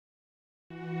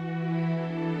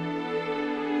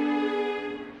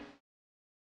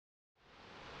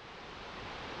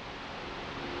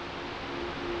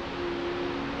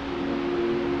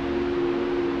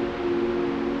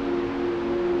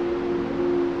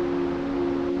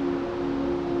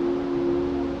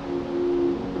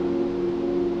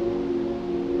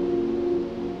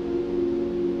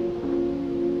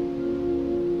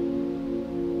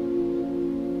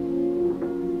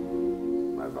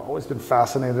always been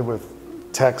fascinated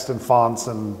with text and fonts,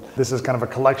 and this is kind of a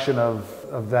collection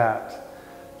of that.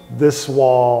 This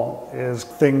wall is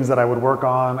things that I would work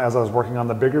on as I was working on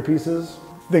the bigger pieces.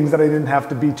 Things that I didn't have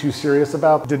to be too serious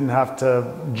about, didn't have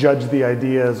to judge the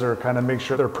ideas or kind of make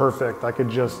sure they're perfect. I could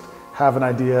just have an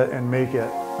idea and make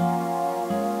it.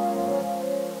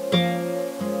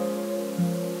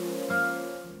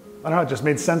 I don't know, it just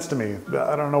made sense to me.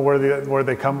 I don't know where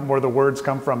the words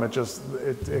come from.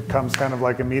 It comes kind of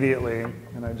like immediately,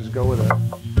 and I just go with it.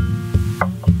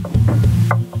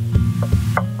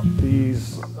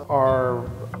 These are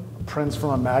prints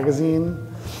from a magazine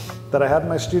that I had in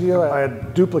my studio. I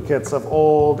had duplicates of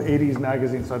old 80s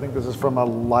magazines. So I think this is from a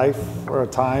Life or a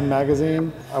Time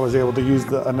magazine. I was able to use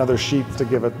another sheet to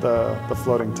give it the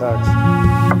floating text.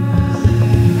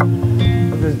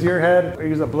 With this deer head, I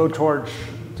use a blowtorch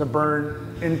to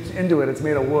burn into it. It's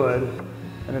made of wood,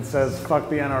 and it says "fuck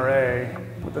the NRA"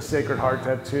 with the Sacred Heart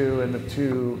tattoo and the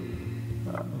two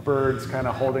birds kind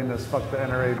of holding this "fuck the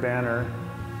NRA" banner.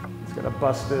 He's got a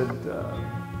busted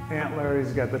antler.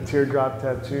 He's got the teardrop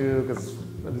tattoo because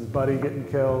of his buddy getting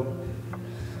killed.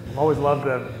 I've always loved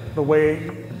the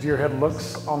way deer head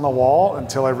looks on the wall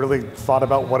until I really thought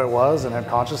about what it was and had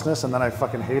consciousness, and then I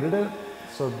fucking hated it.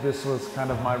 So this was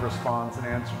kind of my response and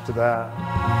answer to that.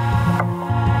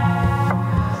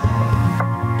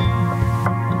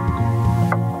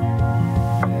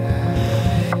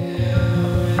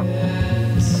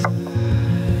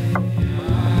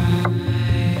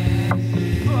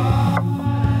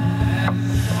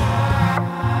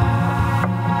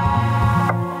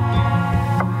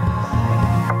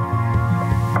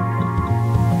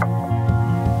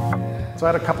 So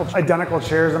I had a couple identical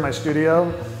chairs in my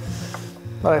studio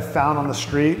that I found on the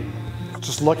street.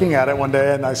 Just looking at it one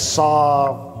day, and I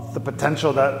saw the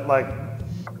potential that, like,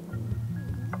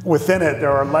 within it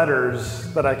there are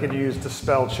letters that I could use to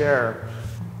spell chair.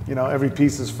 You know, every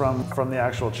piece is from the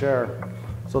actual chair.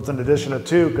 So it's an addition of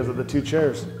two because of the two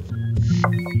chairs.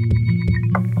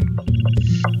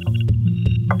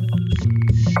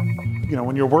 You know,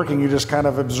 when you're working, you're just kind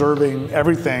of observing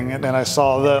everything, and then I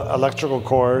saw the electrical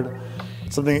cord,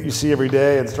 something that you see every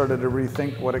day, and started to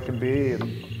rethink what it could be,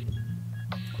 and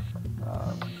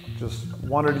just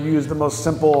wanted to use the most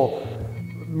simple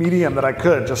medium that I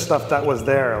could, just stuff that was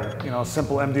there. You know, a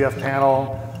simple MDF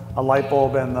panel, a light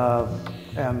bulb, and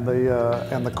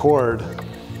the cord.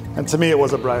 And to me, it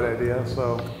was a bright idea,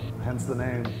 so hence the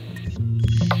name.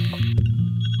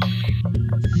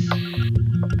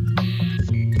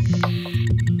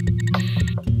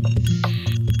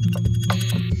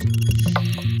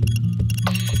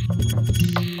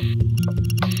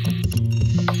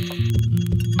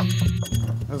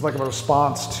 It was like a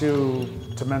response to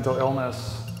mental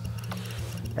illness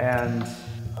and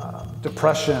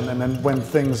depression, and then when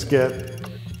things get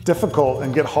difficult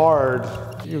and get hard,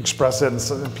 you express it,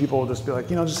 and people will just be like,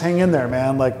 you know, just hang in there,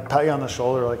 man, like pat you on the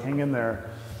shoulder, like hang in there.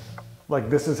 Like,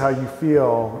 this is how you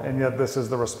feel, and yet this is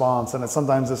the response. And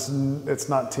sometimes it's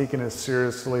not taken as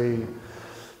seriously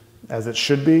as it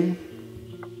should be.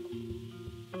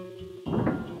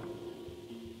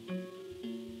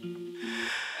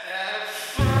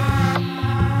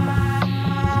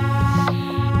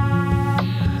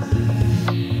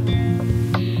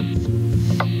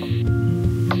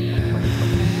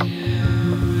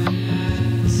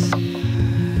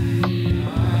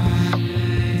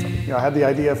 I had the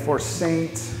idea for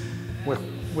saint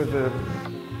with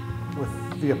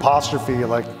the apostrophe,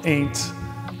 like ain't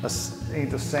a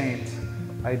saint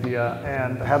idea,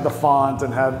 and had the font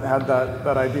and had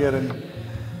that idea, and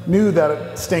knew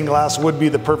that stained glass would be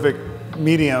the perfect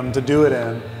medium to do it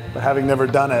in, but having never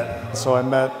done it. So I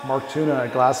met Mark Tuna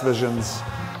at Glass Visions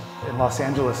in Los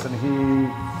Angeles, and he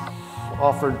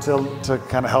offered to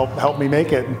kind of help me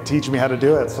make it and teach me how to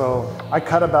do it. So I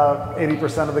cut about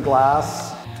 80% of the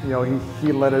glass. You know,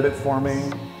 he leaded it for me.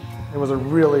 It was a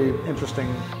really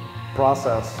interesting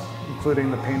process, including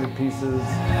the painted pieces.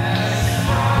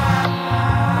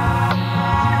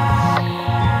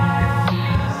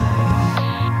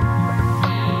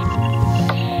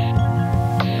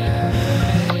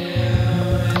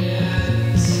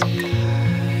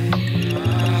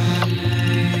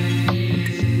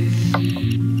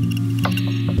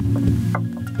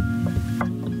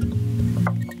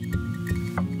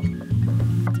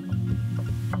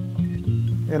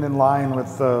 And in line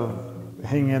with the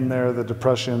hang in there, the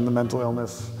depression, the mental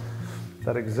illness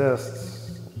that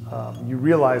exists, you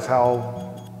realize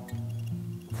how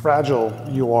fragile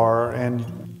you are. And,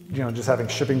 you know, just having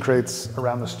shipping crates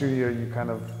around the studio, you kind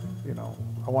of, you know,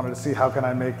 I wanted to see how can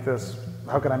I make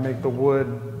the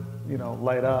wood, you know,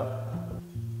 light up.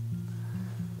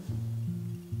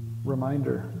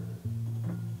 reminder.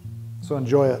 So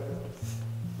enjoy it.